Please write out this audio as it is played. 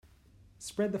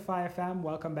Spread the Fire fam,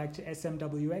 welcome back to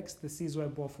SMWX, the Sizwe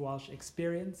Bof Walsh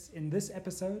Experience. In this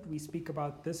episode, we speak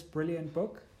about this brilliant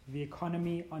book, The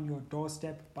Economy on Your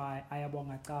Doorstep by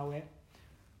Ayabonga Cawe.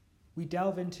 We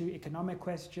delve into economic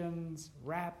questions,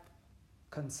 rap,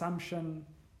 consumption,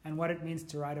 and what it means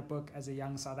to write a book as a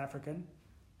young South African.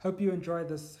 Hope you enjoy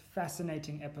this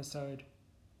fascinating episode.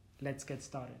 Let's get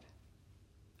started.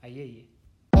 Aye.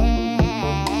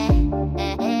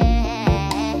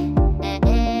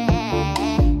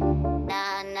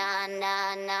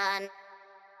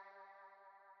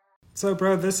 So,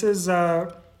 bro, this is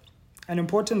an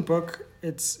important book.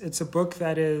 It's a book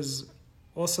that is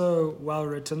also well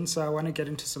written. So I want to get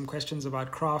into some questions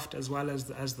about craft as well as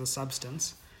the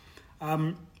substance.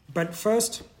 But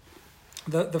first,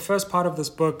 the first part of this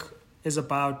book is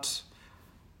about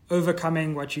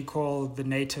overcoming what you call the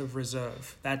native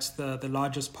reserve. That's the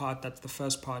largest part. That's the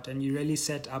first part. And you really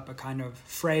set up a kind of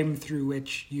frame through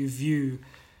which you view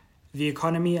the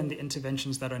economy and the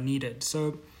interventions that are needed.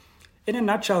 So in a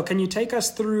nutshell, can you take us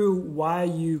through why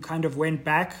you kind of went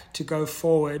back to go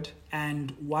forward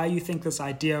and why you think this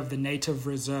idea of the native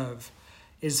reserve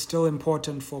is still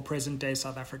important for present-day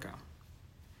South Africa?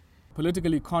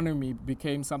 Political economy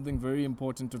became something very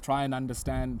important to try and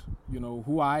understand,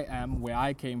 who I am, where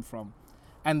I came from,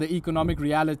 and the economic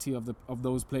reality of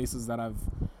those places that I've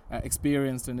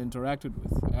experienced and interacted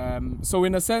with. So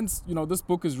in a sense, this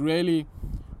book is really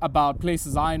about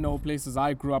places I know, places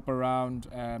I grew up around,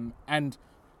 and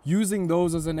using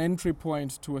those as an entry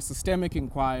point to a systemic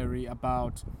inquiry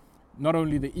about not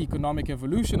only the economic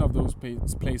evolution of those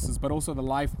places, but also the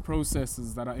life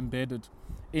processes that are embedded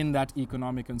in that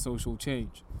economic and social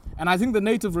change. And I think the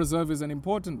native reserve is an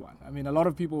important one. I mean, a lot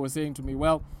of people were saying to me,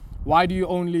 well, why do you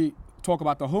only talk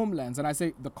about the homelands? And I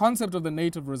say the concept of the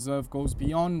native reserve goes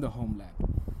beyond the homeland.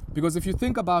 Because if you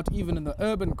think about even in the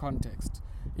urban context,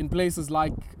 in places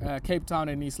like Cape Town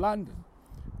and East London,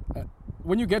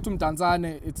 when you get to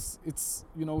Mdantsane, it's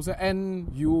say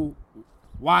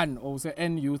NU1 or say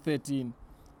NU13.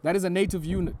 That is a native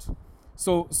unit.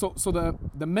 So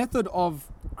the method of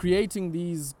creating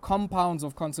these compounds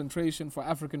of concentration for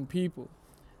African people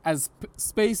as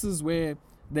spaces where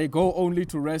they go only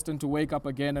to rest and to wake up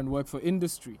again and work for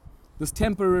industry, this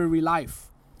temporary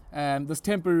life, this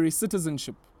temporary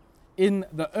citizenship in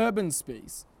the urban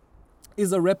space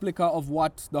is a replica of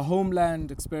what the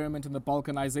homeland experiment and the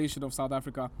balkanization of South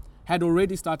Africa had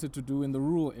already started to do in the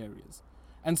rural areas.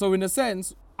 And so in a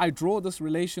sense, I draw this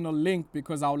relational link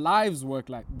because our lives work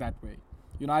like that way.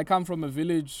 I come from a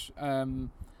village,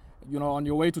 on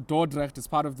your way to Dordrecht, it's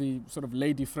part of the sort of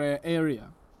Lady Frere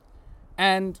area.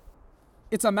 And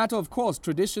it's a matter of course,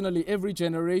 traditionally every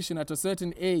generation at a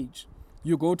certain age,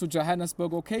 you go to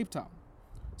Johannesburg or Cape Town.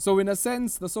 So in a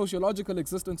sense, the sociological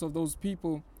existence of those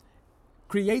people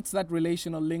creates that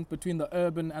relational link between the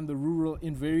urban and the rural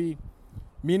in very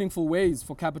meaningful ways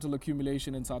for capital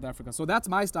accumulation in South Africa. So that's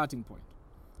my starting point.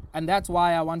 And that's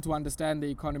why I want to understand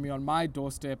the economy on my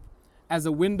doorstep as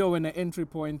a window and an entry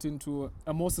point into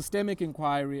a more systemic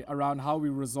inquiry around how we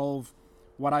resolve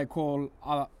what I call,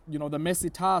 the messy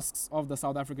tasks of the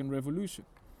South African Revolution.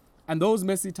 And those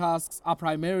messy tasks are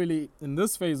primarily, in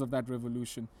this phase of that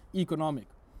revolution, economic.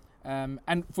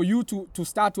 And for you to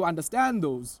start to understand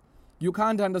those, you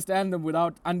can't understand them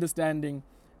without understanding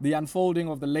the unfolding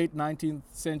of the late 19th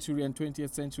century and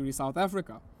 20th century South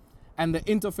Africa and the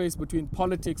interface between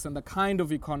politics and the kind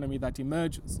of economy that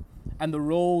emerges and the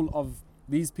role of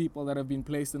these people that have been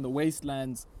placed in the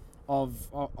wastelands of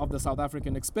the South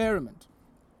African experiment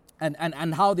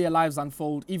and how their lives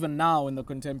unfold even now in the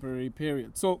contemporary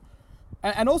period. So,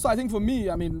 and also I think for me,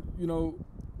 I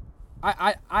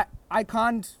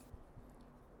can't,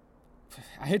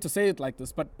 I hate to say it like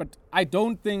this, but I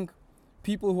don't think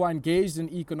people who are engaged in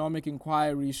economic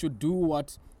inquiry should do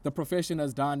what the profession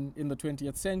has done in the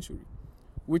 20th century,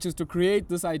 which is to create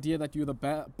this idea that you're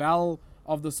the belle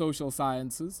of the social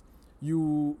sciences.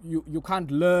 You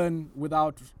can't learn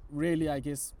without really, I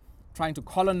guess, trying to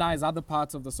colonize other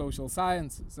parts of the social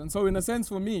sciences. And so in a sense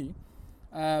for me,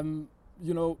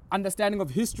 understanding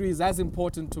of history is as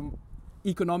important to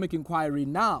economic inquiry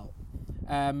now.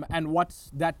 And what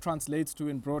that translates to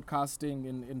in broadcasting,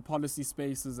 in policy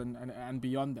spaces and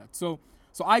beyond that. So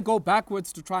I go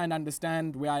backwards to try and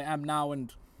understand where I am now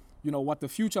and, what the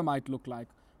future might look like.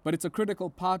 But it's a critical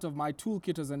part of my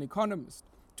toolkit as an economist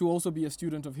to also be a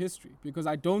student of history. Because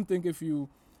I don't think if you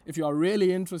are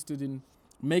really interested in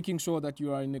making sure that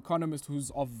you are an economist who's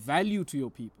of value to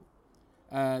your people,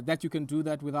 that you can do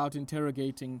that without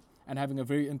interrogating and having a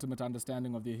very intimate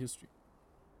understanding of their history.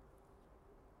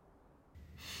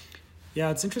 Yeah,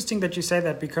 it's interesting that you say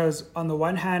that, because on the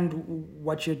one hand,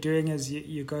 what you're doing is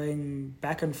you're going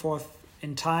back and forth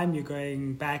in time, you're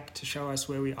going back to show us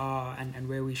where we are and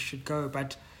where we should go.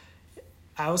 But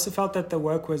I also felt that the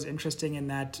work was interesting in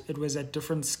that it was at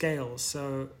different scales.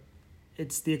 So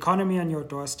it's the economy on your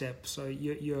doorstep. So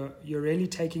you're really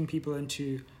taking people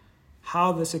into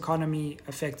how this economy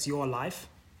affects your life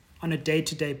on a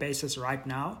day-to-day basis right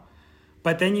now.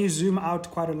 But then you zoom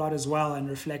out quite a lot as well and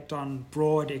reflect on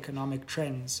broad economic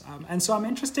trends. And so I'm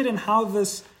interested in how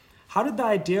did the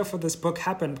idea for this book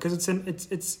happen? Because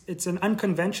it's an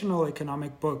unconventional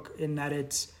economic book in that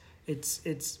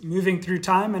it's moving through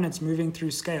time and it's moving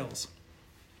through scales.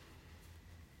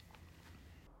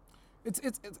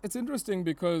 It's interesting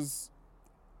because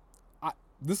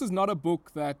this is not a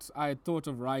book that I thought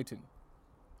of writing.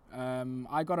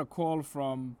 I got a call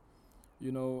from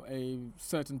a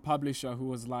certain publisher who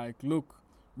was like, look,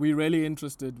 we're really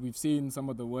interested. We've seen some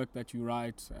of the work that you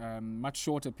write, much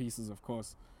shorter pieces, of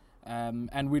course.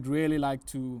 And we'd really like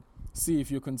to see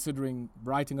if you're considering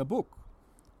writing a book.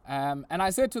 And I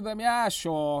said to them, yeah,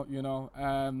 sure,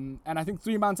 And I think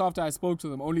 3 months after I spoke to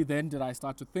them, only then did I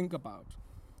start to think about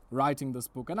writing this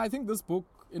book. And I think this book,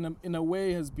 in a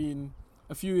way, has been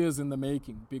a few years in the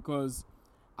making, because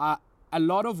a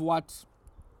lot of what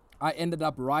I ended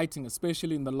up writing,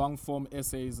 especially in the long-form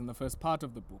essays in the first part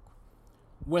of the book,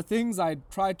 were things I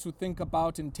tried to think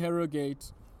about,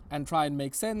 interrogate, and try and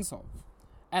make sense of.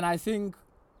 And I think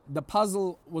the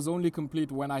puzzle was only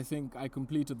complete when I think I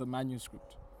completed the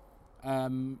manuscript.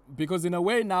 Because in a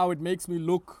way now it makes me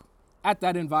look at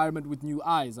that environment with new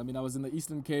eyes. I mean, I was in the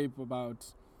Eastern Cape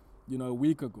about, a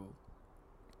week ago.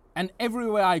 And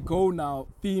everywhere I go now,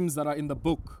 themes that are in the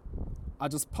book are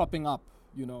just popping up,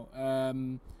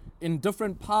 in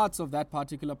different parts of that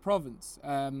particular province.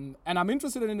 And I'm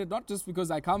interested in it not just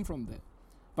because I come from there,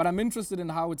 but I'm interested in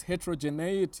how its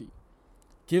heterogeneity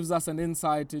gives us an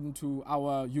insight into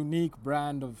our unique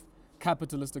brand of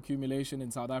capitalist accumulation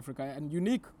in South Africa. And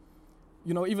unique,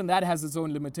 even that has its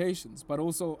own limitations, but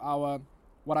also our,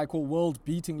 what I call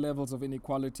world-beating levels of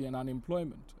inequality and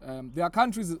unemployment. There are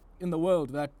countries in the world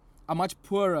that are much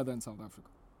poorer than South Africa,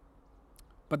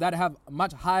 but that have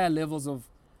much higher levels of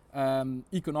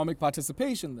economic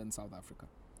participation than South Africa.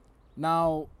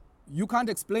 Now, you can't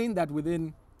explain that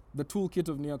within the toolkit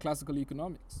of neoclassical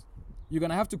economics. You're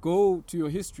going to have to go to your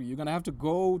history. You're going to have to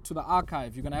go to the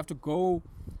archive. You're going to have to go,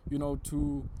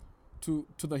 to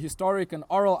the historic and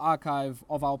oral archive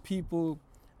of our people,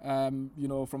 from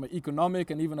an economic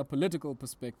and even a political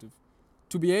perspective,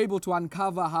 to be able to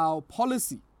uncover how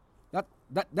policy,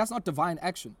 that's not divine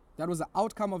action. That was the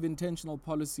outcome of intentional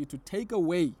policy to take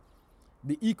away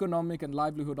the economic and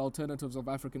livelihood alternatives of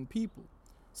African people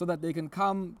so that they can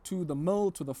come to the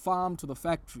mill, to the farm, to the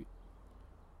factory,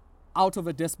 out of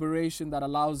a desperation that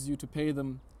allows you to pay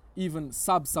them even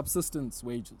subsistence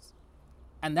wages.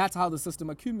 And that's how the system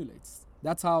accumulates.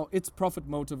 That's how its profit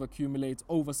motive accumulates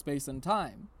over space and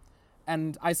time.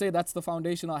 And I say that's the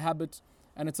foundational habit,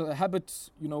 and it's a habit,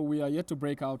 we are yet to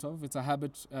break out of. It's a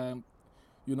habit, to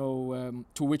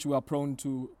which we are prone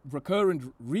to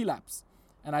recurrent relapse.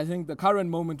 And I think the current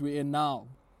moment we're in now,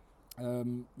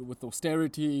 with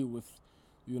austerity, with,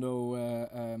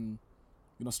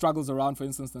 struggles around, for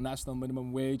instance, the national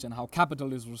minimum wage and how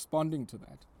capital is responding to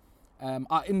that,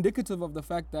 are indicative of the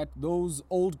fact that those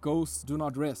old ghosts do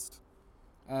not rest.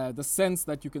 The sense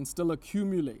that you can still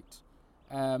accumulate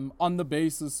on the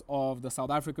basis of the South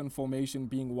African formation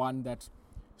being one that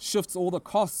shifts all the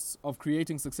costs of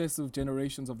creating successive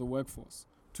generations of the workforce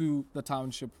to the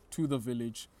township, to the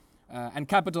village. And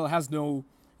capital has no,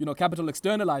 capital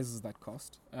externalizes that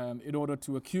cost in order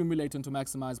to accumulate and to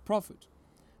maximize profit.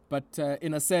 But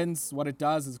in a sense, what it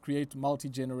does is create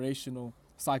multi-generational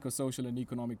psychosocial and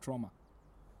economic trauma.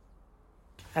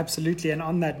 Absolutely. And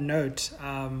on that note,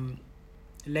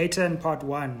 later in part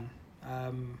one,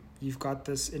 you've got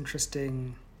this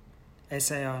interesting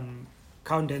essay on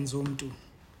Kaunde Nzumtu.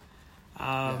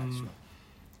 Sure.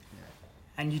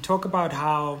 And you talk about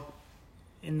how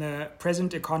in the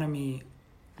present economy,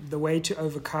 the way to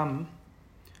overcome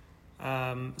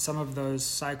some of those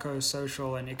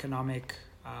psychosocial and economic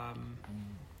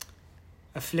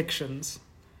afflictions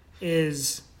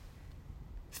is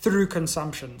through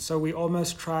consumption. So we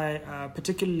almost try,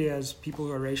 particularly as people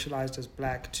who are racialized as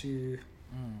black, to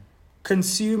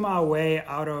consume our way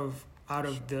out of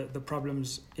the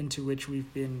problems into which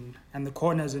we've been, and the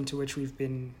corners into which we've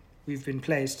been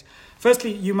placed.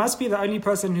 Firstly, you must be the only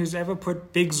person who's ever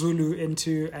put Big Zulu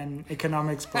into an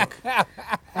economics book.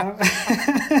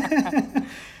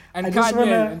 And I just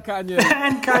Kanye.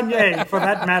 and Kanye, for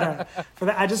that matter.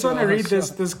 I just want to read Sure.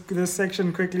 this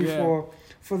section quickly Yeah.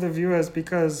 for the viewers,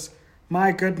 because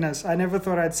my goodness, I never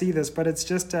thought I'd see this, but it's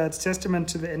just it's testament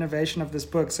to the innovation of this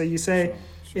book. So you say,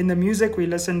 in the music we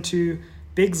listen to,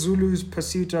 Big Zulu's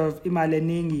pursuit of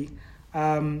imaleningi,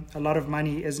 a lot of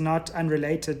money, is not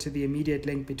unrelated to the immediate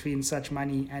link between such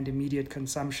money and immediate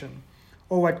consumption.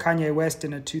 Or what Kanye West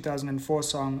in a 2004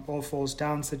 song, All Falls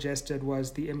Down, suggested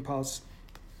was the impulse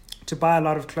to buy a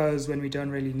lot of clothes when we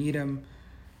don't really need them.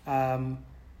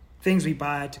 Things we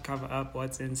buy to cover up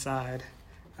what's inside.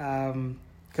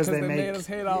 Because they made us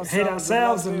hate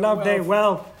ourselves and love their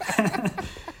wealth.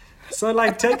 So,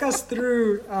 like, take us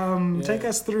through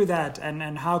that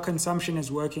and how consumption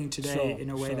is working today in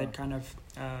a way that kind of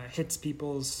hits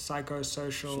people's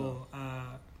psychosocial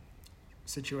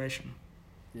situation.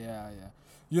 Yeah.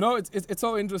 You know, it's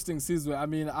so interesting, Sizwe. I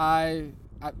mean,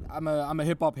 I'm a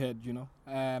hip hop head, you know,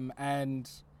 and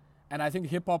I think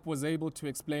hip hop was able to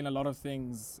explain a lot of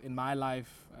things in my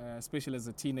life, especially as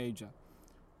a teenager,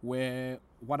 where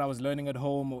what I was learning at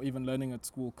home or even learning at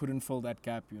school couldn't fill that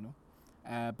gap, you know.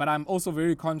 But I'm also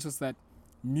very conscious that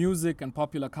music and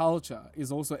popular culture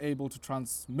is also able to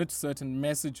transmit certain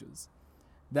messages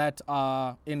that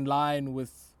are in line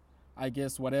with, I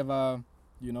guess, whatever,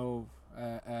 you know,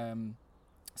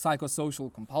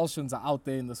 psychosocial compulsions are out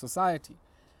there in the society.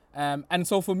 And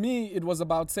so for me, it was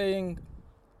about saying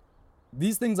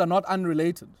these things are not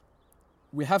unrelated.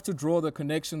 We have to draw the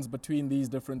connections between these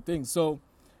different things. So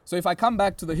if I come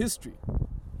back to the history,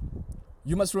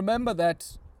 you must remember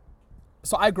that.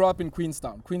 So I grew up in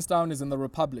Queenstown. Queenstown is in the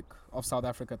Republic of South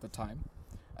Africa at the time.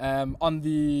 On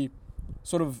the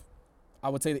sort of, I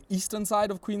would say, the eastern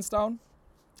side of Queenstown,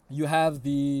 you have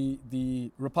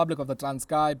the Republic of the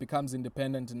Transkei becomes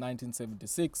independent in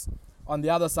 1976. On the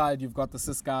other side, you've got the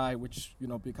Ciskei, which, you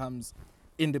know, becomes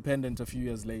independent a few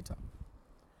years later.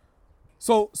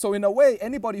 So in a way,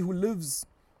 anybody who lives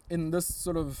in this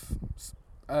sort of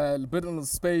liminal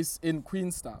space in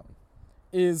Queenstown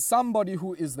is somebody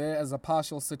who is there as a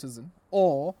partial citizen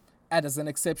or as an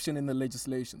exception in the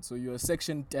legislation. So you're a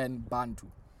Section 10 Bantu.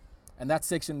 And that's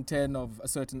Section 10 of a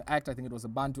certain act. I think it was a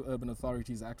Bantu Urban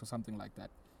Authorities Act or something like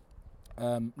that.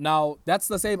 Now, that's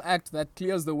the same act that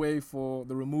clears the way for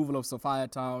the removal of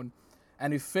Sophiatown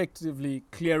and effectively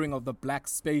clearing of the black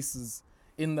spaces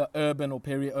in the urban or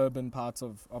peri-urban parts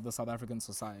of the South African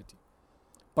society.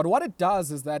 But what it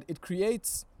does is that it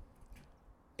creates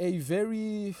a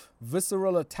very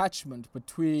visceral attachment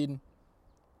between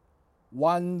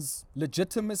one's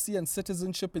legitimacy and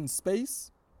citizenship in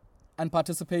space and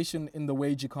participation in the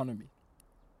wage economy.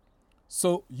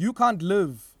 So you can't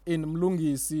live in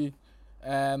Mlungisi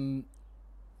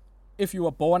if you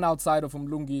were born outside of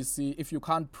Mlungisi, if you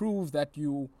can't prove that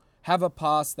you have a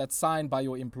pass that's signed by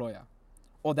your employer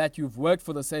or that you've worked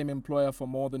for the same employer for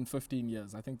more than 15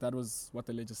 years. I think that was what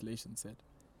the legislation said.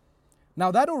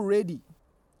 Now that already,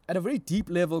 at a very deep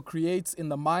level, creates in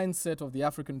the mindset of the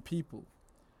African people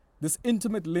this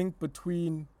intimate link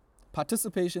between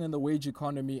participation in the wage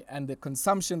economy and the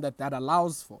consumption that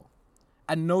allows for,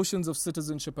 and notions of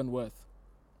citizenship and worth.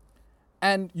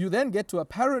 And you then get to a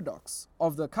paradox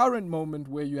of the current moment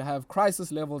where you have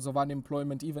crisis levels of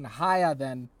unemployment even higher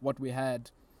than what we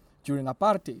had during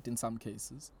apartheid in some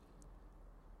cases,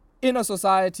 in a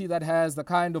society that has the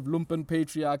kind of lumpen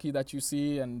patriarchy that you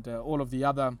see and all of the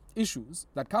other issues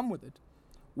that come with it,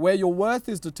 where your worth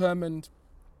is determined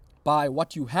by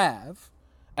what you have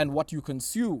and what you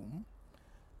consume,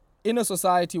 in a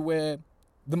society where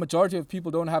the majority of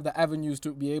people don't have the avenues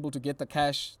to be able to get the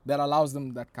cash that allows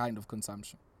them that kind of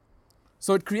consumption.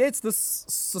 So it creates this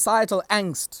societal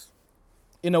angst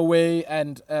in a way,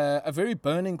 and a very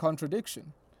burning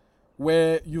contradiction,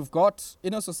 where you've got,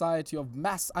 in a society of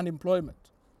mass unemployment,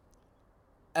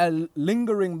 a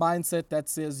lingering mindset that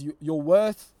says your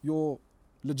worth, your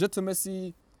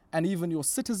legitimacy, and even your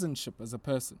citizenship as a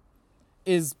person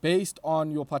is based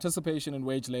on your participation in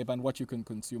wage labor and what you can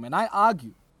consume. And I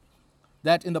argue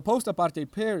that in the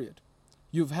post-apartheid period,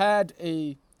 you've had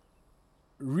a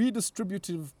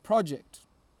redistributive project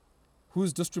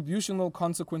whose distributional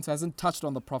consequence hasn't touched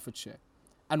on the profit share.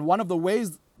 And one of the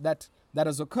ways that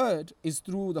has occurred is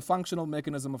through the functional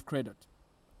mechanism of credit.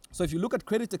 So if you look at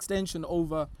credit extension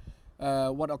over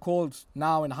what are called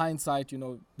now in hindsight, you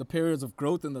know, the periods of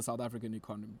growth in the South African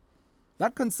economy,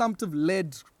 that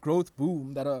consumptive-led growth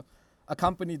boom that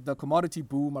accompanied the commodity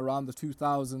boom around the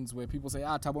 2000s, where people say,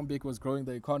 Thabo Mbeki was growing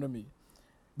the economy.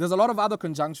 There's a lot of other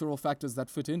conjunctural factors that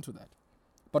fit into that.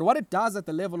 But what it does at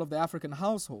the level of the African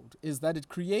household is that it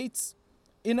creates,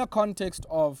 in a context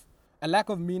of a lack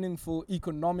of meaningful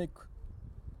economic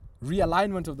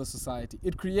realignment of the society,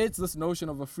 it creates this notion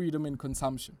of a freedom in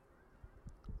consumption.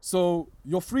 So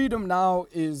your freedom now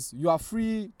is you are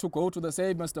free to go to the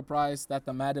same Mr. Price that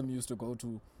the madam used to go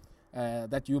to,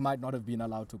 that you might not have been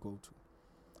allowed to go to.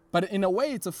 But in a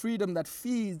way, it's a freedom that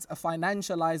feeds a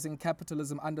financializing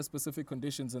capitalism under specific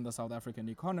conditions in the South African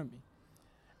economy,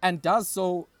 and does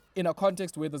so in a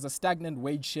context where there's a stagnant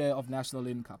wage share of national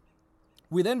income.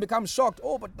 We then become shocked,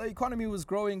 but the economy was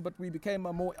growing, but we became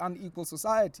a more unequal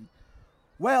society.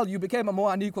 Well, you became a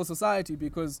more unequal society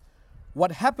because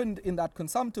what happened in that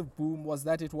consumptive boom was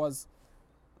that it was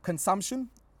consumption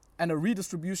and a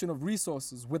redistribution of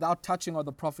resources without touching on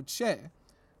the profit share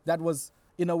that was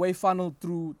in a way funneled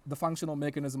through the functional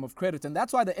mechanism of credit. And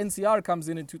that's why the NCR comes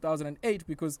in 2008,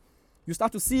 because you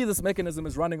start to see this mechanism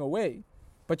is running away,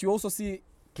 but you also see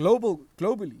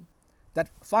globally that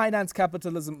finance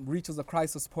capitalism reaches a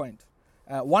crisis point.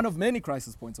 One of many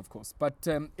crisis points, of course, but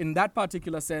in that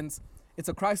particular sense, it's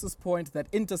a crisis point that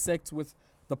intersects with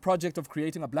the project of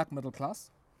creating a black middle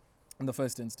class in the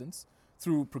first instance,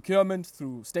 through procurement,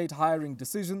 through state hiring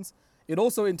decisions. It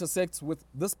also intersects with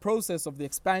this process of the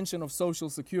expansion of social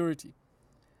security.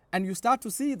 And you start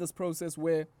to see this process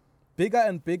where bigger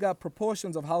and bigger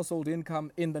proportions of household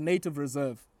income in the native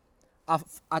reserve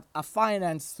are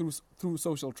financed through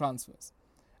social transfers.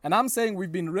 And I'm saying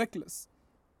we've been reckless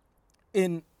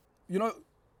in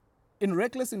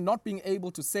not being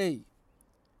able to say,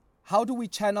 how do we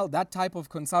channel that type of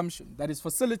consumption that is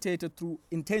facilitated through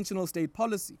intentional state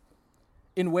policy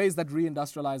in ways that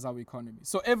reindustrialize our economy?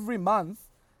 So every month,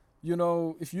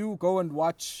 if you go and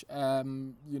watch,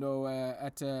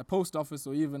 at a post office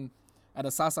or even at a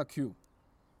SASSA queue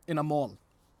in a mall,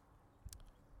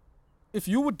 if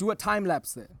you would do a time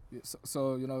lapse there,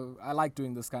 so I like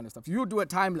doing this kind of stuff. You would do a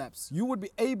time lapse, you would be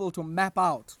able to map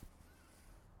out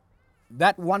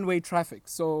that one-way traffic.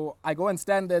 So I go and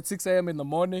stand there at 6 a.m. in the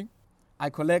morning. I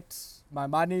collect my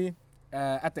money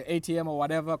at the ATM or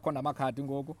whatever.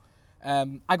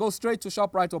 I go straight to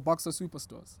ShopRite or Boxer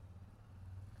Superstores.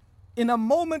 In a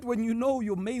moment when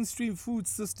your mainstream food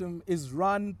system is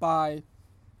run by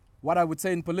what I would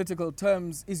say in political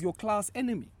terms is your class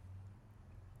enemy.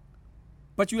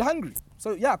 But you're hungry,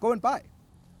 so yeah, go and buy.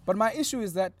 But my issue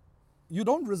is that you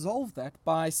don't resolve that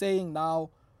by saying now,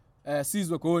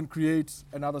 Sizwe, go and create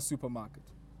another supermarket.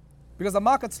 Because the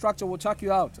market structure will chuck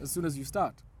you out as soon as you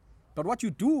start. But what you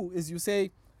do is you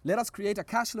say, let us create a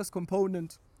cashless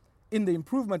component in the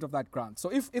improvement of that grant.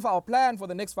 So if our plan for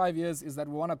the next 5 years is that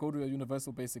we want to go to a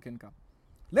universal basic income,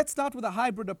 let's start with a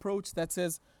hybrid approach that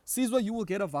says, Sizwe, you will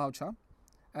get a voucher,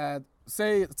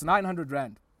 say it's 900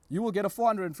 Rand. You will get a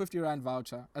 450 Rand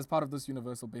voucher as part of this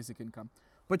universal basic income.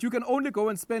 But you can only go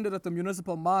and spend it at the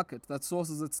municipal market that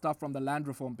sources its stuff from the land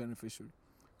reform beneficiary,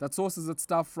 that sources its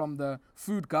stuff from the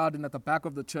food garden at the back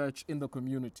of the church in the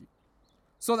community.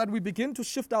 So that we begin to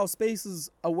shift our spaces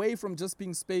away from just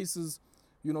being spaces,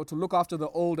 to look after the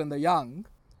old and the young,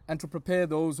 and to prepare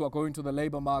those who are going to the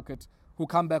labor market, who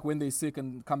come back when they're sick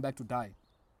and come back to die.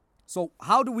 So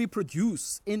how do we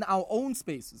produce in our own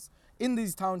spaces, in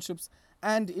these townships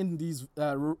and in these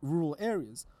rural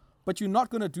areas? But you're not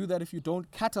going to do that if you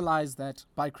don't catalyze that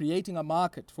by creating a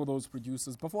market for those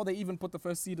producers before they even put the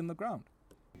first seed in the ground.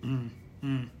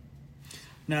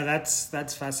 No,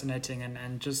 that's fascinating,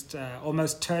 and just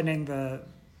almost turning the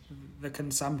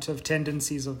consumptive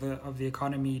tendencies of the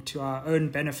economy to our own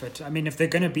benefit. I mean, if they're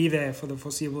going to be there for the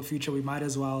foreseeable future, we might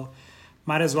as well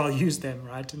use them,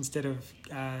 right? Instead of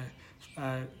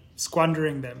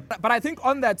squandering them. But I think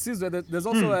on that, Sizwe, there's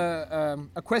also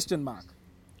a question mark.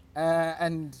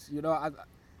 And,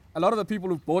 a lot of the people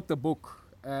who've bought the book,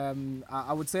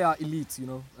 I would say are elites,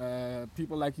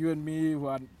 people like you and me who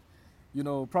are,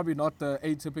 probably not the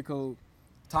atypical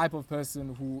type of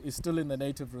person who is still in the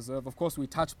native reserve. Of course, we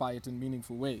touch by it in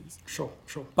meaningful ways. Sure.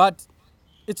 But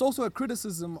it's also a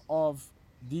criticism of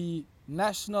the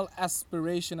national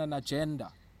aspiration and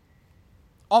agenda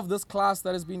of this class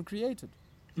that has been created.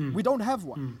 We don't have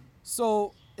one.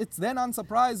 So it's then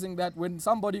unsurprising that when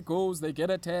somebody goes, they get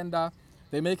a tender,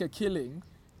 they make a killing,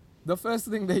 the first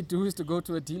thing they do is to go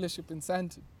to a dealership in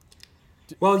Sandton.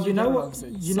 Well,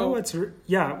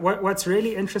 what's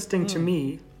really interesting to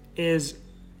me is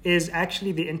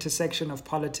actually the intersection of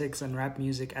politics and rap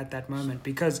music at that moment,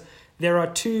 because there are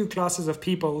two classes of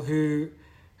people who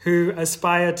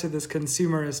aspire to this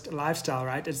consumerist lifestyle,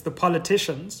 right? It's the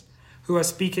politicians who are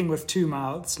speaking with two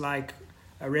mouths, like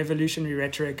a revolutionary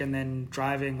rhetoric and then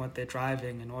driving what they're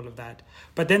driving and all of that.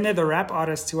 But then there are the rap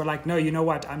artists who are like, no, you know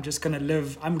what? I'm just going to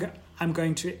live. I'm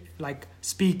going to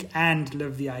speak and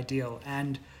live the ideal.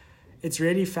 And it's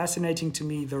really fascinating to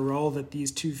me the role that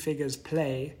these two figures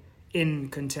play in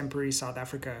contemporary South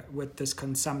Africa with this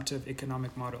consumptive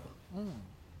economic model.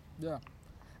 Yeah.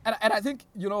 And I think,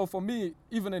 for me,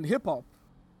 even in hip-hop,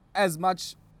 as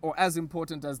much or as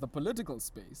important as the political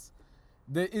space,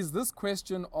 there is this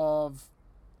question of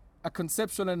a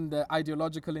conceptual and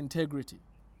ideological integrity.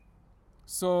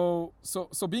 So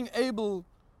being able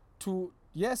to,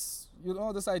 yes,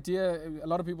 this idea, a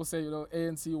lot of people say,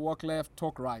 ANC, walk left,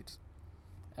 talk right.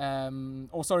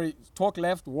 Talk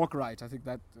left, walk right. I think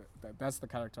that's the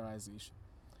characterization.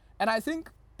 And I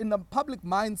think in the public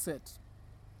mindset,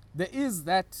 there is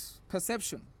that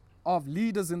perception of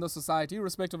leaders in the society,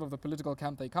 irrespective of the political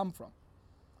camp they come from,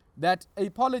 that a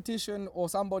politician or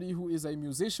somebody who is a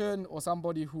musician or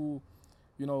somebody who,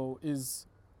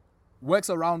 works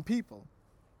around people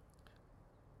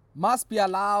must be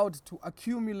allowed to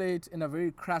accumulate in a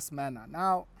very crass manner.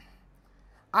 Now,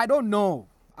 I don't know.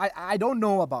 I don't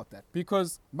know about that,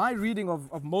 because my reading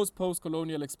of most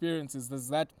post-colonial experiences is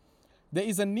that there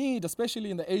is a need,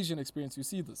 especially in the Asian experience, you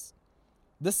see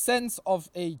this sense of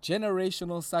a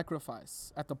generational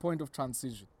sacrifice at the point of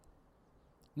transition.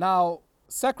 Now,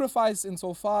 sacrifice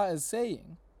insofar as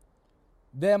saying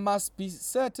there must be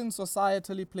certain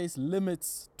societally placed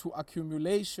limits to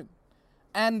accumulation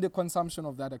and the consumption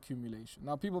of that accumulation.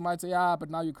 Now, people might say, but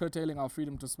now you're curtailing our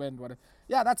freedom to spend whatever.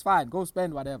 Yeah, that's fine. Go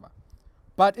spend whatever.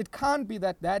 But it can't be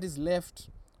that is left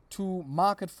to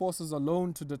market forces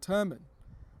alone to determine.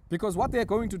 Because what they're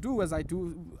going to do, as I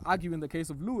do argue in the case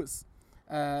of Lewis,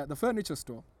 the furniture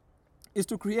store, is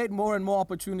to create more and more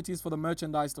opportunities for the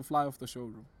merchandise to fly off the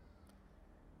showroom.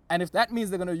 And if that means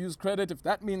they're going to use credit, if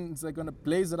that means they're going to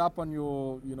blaze it up on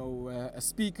your,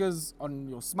 speakers, on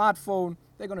your smartphone,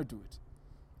 they're going to do it.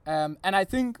 And I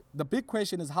think the big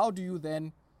question is, how do you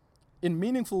then, in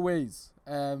meaningful ways,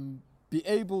 be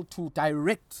able to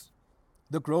direct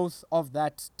the growth of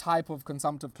that type of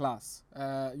consumptive class?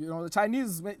 The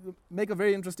Chinese make a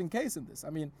very interesting case in this. I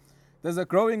mean, there's a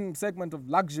growing segment of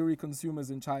luxury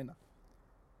consumers in China.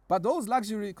 But those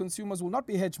luxury consumers will not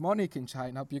be hegemonic in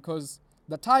China, because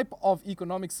the type of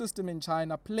economic system in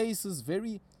China places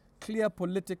very clear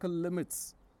political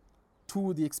limits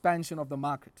to the expansion of the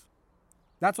market.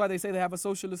 That's why they say they have a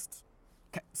socialist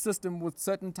system with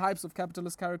certain types of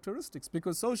capitalist characteristics,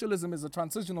 because socialism is a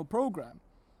transitional program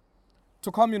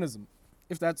to communism,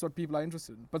 if that's what people are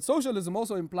interested in. But socialism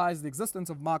also implies the existence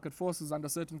of market forces under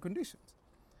certain conditions.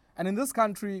 And in this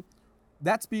country,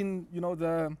 that's been,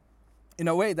 in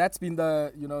a way, that's been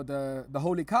the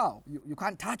holy cow. You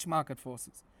can't touch market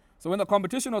forces. So when the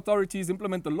competition authorities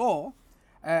implement the law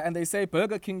and they say,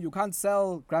 Burger King, you can't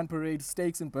sell Grand Parade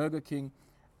steaks in Burger King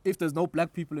if there's no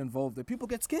black people involved, the people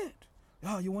get scared.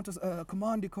 You want a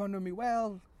command economy?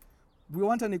 Well, we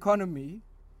want an economy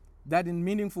that in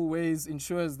meaningful ways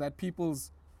ensures that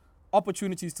people's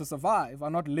opportunities to survive are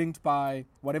not linked by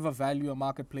whatever value a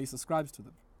marketplace ascribes to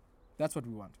them. That's what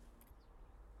we want.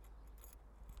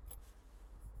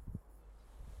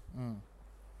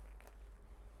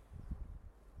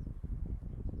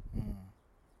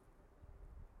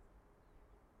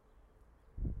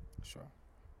 Sure.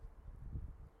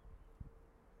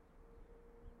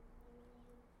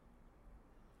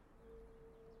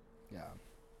 Yeah.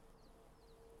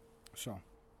 Sure.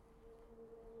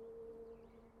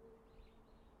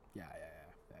 Yeah.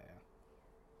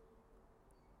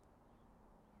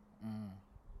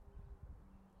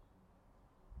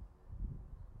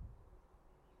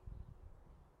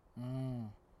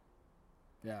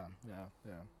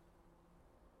 Yeah.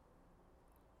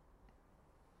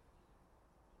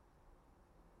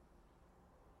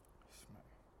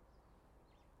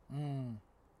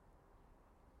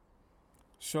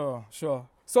 Sure.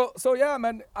 So yeah,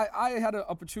 man, I had an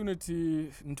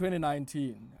opportunity in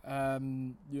 2019,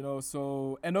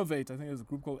 so Innovate, I think there's a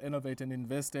group called Innovate and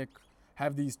Investec,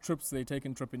 have these trips they take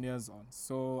entrepreneurs on.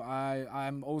 So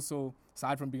I'm also,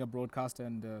 aside from being a broadcaster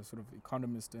and sort of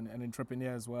economist and an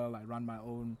entrepreneur as well, I run my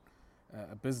own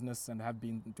business and have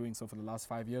been doing so for the last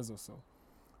 5 years or so.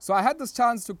 So I had this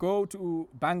chance to go to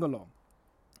Bangalore,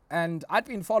 and I'd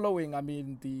been following,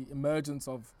 the emergence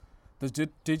of the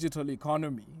digital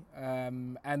economy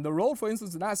and the role, for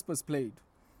instance, Naspers played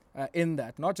in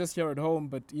that, not just here at home,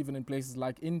 but even in places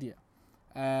like India.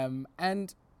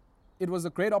 And it was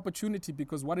a great opportunity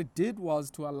because what it did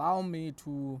was to allow me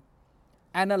to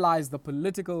analyze the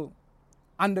political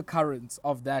undercurrents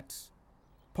of that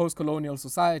post-colonial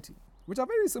society, which are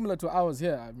very similar to ours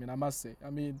here, I must say.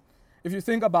 If you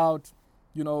think about,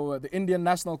 the Indian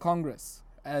National Congress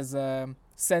as a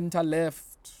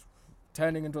center-left,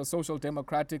 turning into a social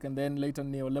democratic and then later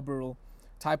neoliberal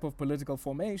type of political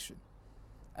formation.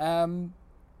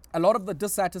 a lot of the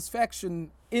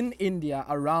dissatisfaction in India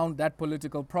around that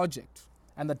political project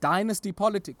and the dynasty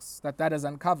politics that has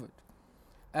uncovered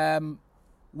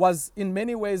was in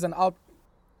many ways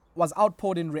was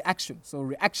outpoured in reaction, so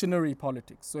reactionary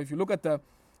politics. So if you look at the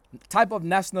type of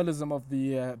nationalism of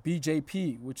the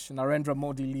BJP, which Narendra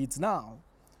Modi leads now,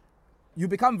 you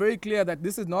become very clear that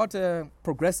this is not a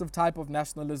progressive type of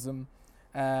nationalism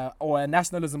or a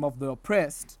nationalism of the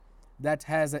oppressed that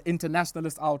has an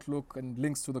internationalist outlook and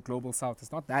links to the global south.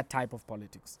 It's not that type of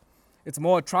politics. It's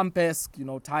more a Trump-esque,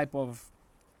 type of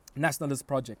nationalist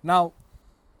project. Now,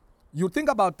 you think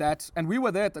about that, and we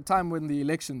were there at the time when the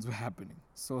elections were happening.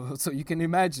 So you can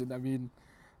imagine, I mean,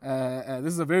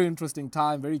 this is a very interesting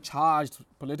time, very charged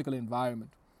political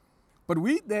environment. But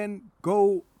we then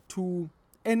go to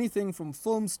anything from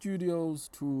film studios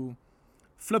to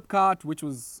Flipkart, which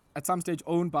was at some stage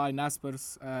owned by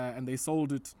Naspers, and they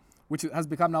sold it, which has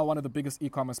become now one of the biggest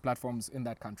e-commerce platforms in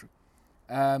that country.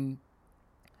 And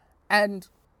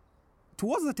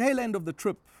towards the tail end of the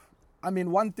trip, I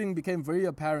mean, one thing became very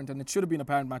apparent, and it should have been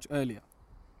apparent much earlier.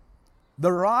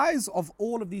 The rise of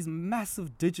all of these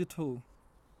massive digital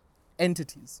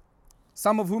entities,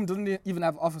 some of whom didn't even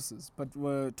have offices, but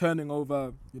were turning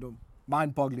over,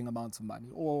 mind-boggling amounts of money,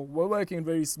 or were working in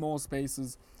very small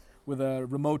spaces with a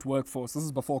remote workforce. This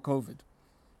is before COVID.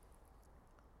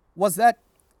 Was that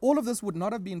all of this would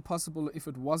not have been possible if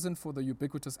it wasn't for the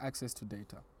ubiquitous access to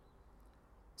data.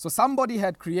 So somebody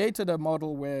had created a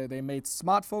model where they made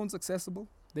smartphones accessible.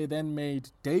 They then made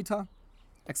data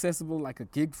accessible, like a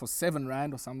gig for 7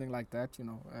 Rand or something like that,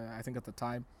 I think at the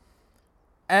time.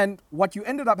 And what you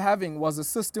ended up having was a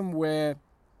system where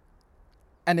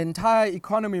an entire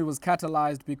economy was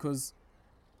catalyzed because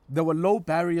there were low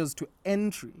barriers to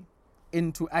entry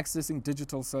into accessing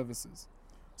digital services.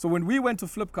 So when we went to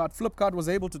Flipkart was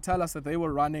able to tell us that they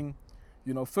were running,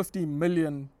 50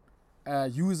 million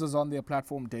users on their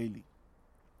platform daily.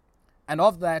 And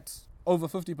of that, over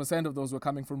 50% of those were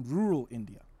coming from rural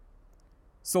India.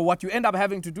 So what you end up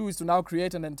having to do is to now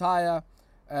create an entire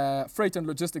freight and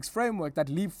logistics framework that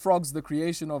leapfrogs the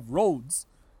creation of roads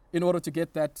in order to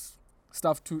get that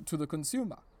stuff to the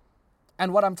consumer.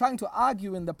 And what I'm trying to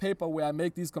argue in the paper where I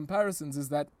make these comparisons is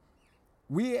that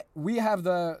we have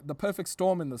the perfect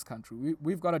storm in this country.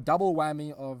 We've got a double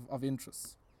whammy of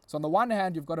interests. So on the one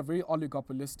hand, you've got a very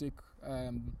oligopolistic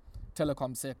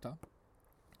telecom sector,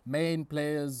 main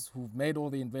players who've made all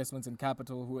the investments in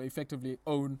capital, who effectively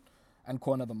own and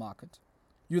corner the market.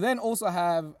 You then also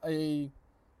have a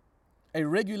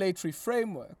regulatory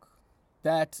framework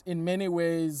that in many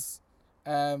ways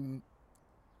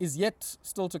is yet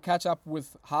still to catch up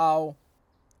with how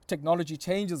technology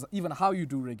changes, even how you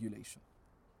do regulation.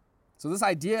 So this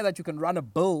idea that you can run a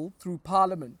bill through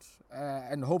Parliament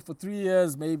and hope for 3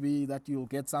 years maybe that you'll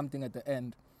get something at the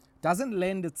end doesn't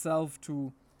lend itself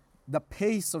to the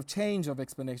pace of change of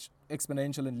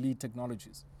exponential and lead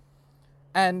technologies.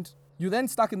 And you're then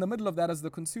stuck in the middle of that as the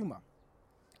consumer.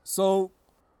 So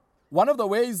one of the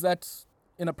ways that,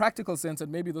 in a practical sense,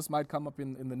 and maybe this might come up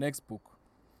in the next book,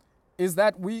 is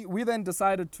that we then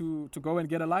decided to go and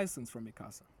get a license from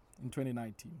ICASA in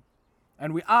 2019.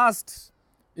 And we asked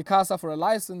ICASA for a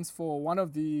license for one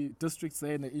of the districts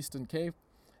there in the Eastern Cape.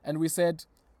 And we said,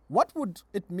 what would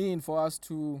it mean for us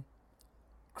to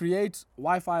create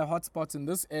Wi-Fi hotspots in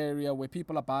this area where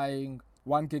people are buying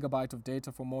 1 gigabyte of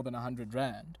data for more than 100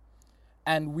 Rand?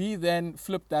 And we then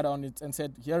flipped that on it and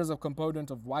said, here is a component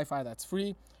of Wi-Fi that's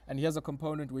free, and here's a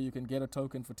component where you can get a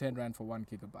token for 10 Rand for 1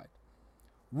 gigabyte.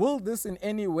 Will this in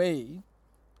any way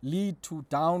lead to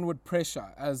downward pressure,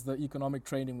 as the economic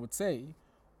training would say,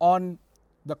 on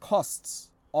the costs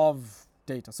of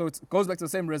data? So it goes back to the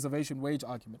same reservation wage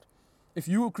argument. If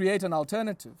you create an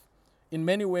alternative, in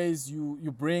many ways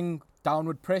you bring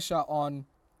downward pressure on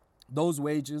those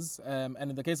wages, and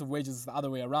in the case of wages, it's the other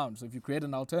way around. So if you create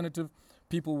an alternative,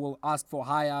 people will ask for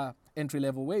higher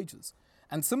entry-level wages.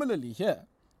 And similarly here,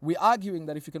 we're arguing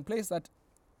that if you can place that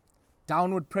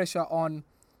downward pressure on,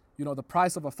 the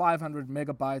price of a 500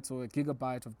 megabytes or a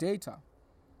gigabyte of data,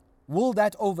 will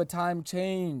that over time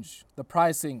change the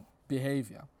pricing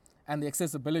behavior and the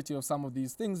accessibility of some of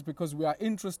these things? Because we are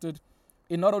interested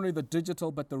in not only the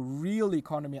digital, but the real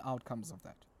economy outcomes of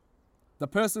that. The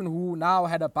person who now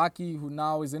had a bakkie, who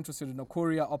now is interested in a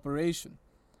courier operation,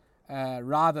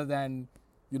 rather than,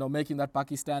 making that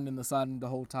bakkie stand in the sun the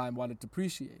whole time while it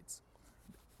depreciates.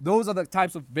 Those are the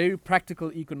types of very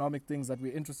practical economic things that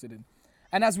we're interested in.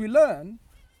 And as we learn,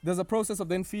 there's a process of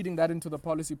then feeding that into the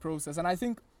policy process. And I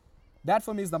think that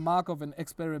for me is the mark of an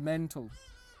experimental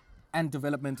and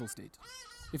developmental state.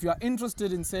 If you are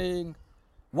interested in saying,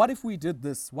 what if we did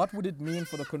this? What would it mean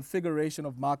for the configuration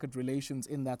of market relations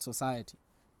in that society?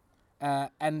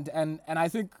 And I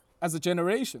think as a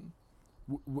generation,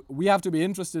 we have to be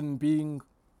interested in being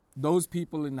those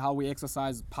people in how we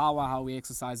exercise power, how we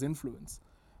exercise influence.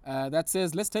 That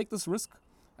says, let's take this risk.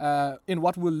 In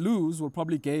what we'll lose, we'll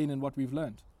probably gain in what we've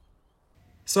learned.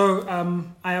 So,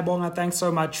 Ayabonga, thanks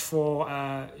so much for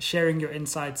sharing your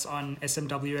insights on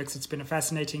SMWX. It's been a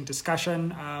fascinating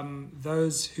discussion.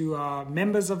 Those who are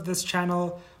members of this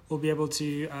channel will be able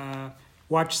to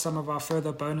watch some of our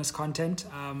further bonus content.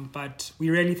 But we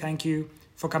really thank you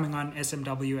for coming on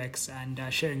SMWX and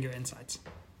sharing your insights.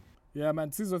 Yeah,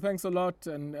 man, Sizwe, thanks a lot.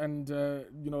 And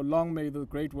long may the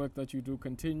great work that you do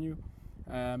continue.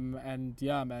 And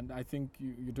yeah, man, I think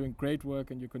you're doing great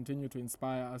work and you continue to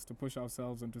inspire us to push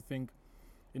ourselves and to think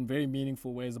in very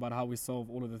meaningful ways about how we solve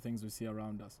all of the things we see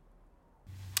around us.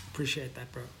 Appreciate that,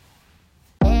 bro.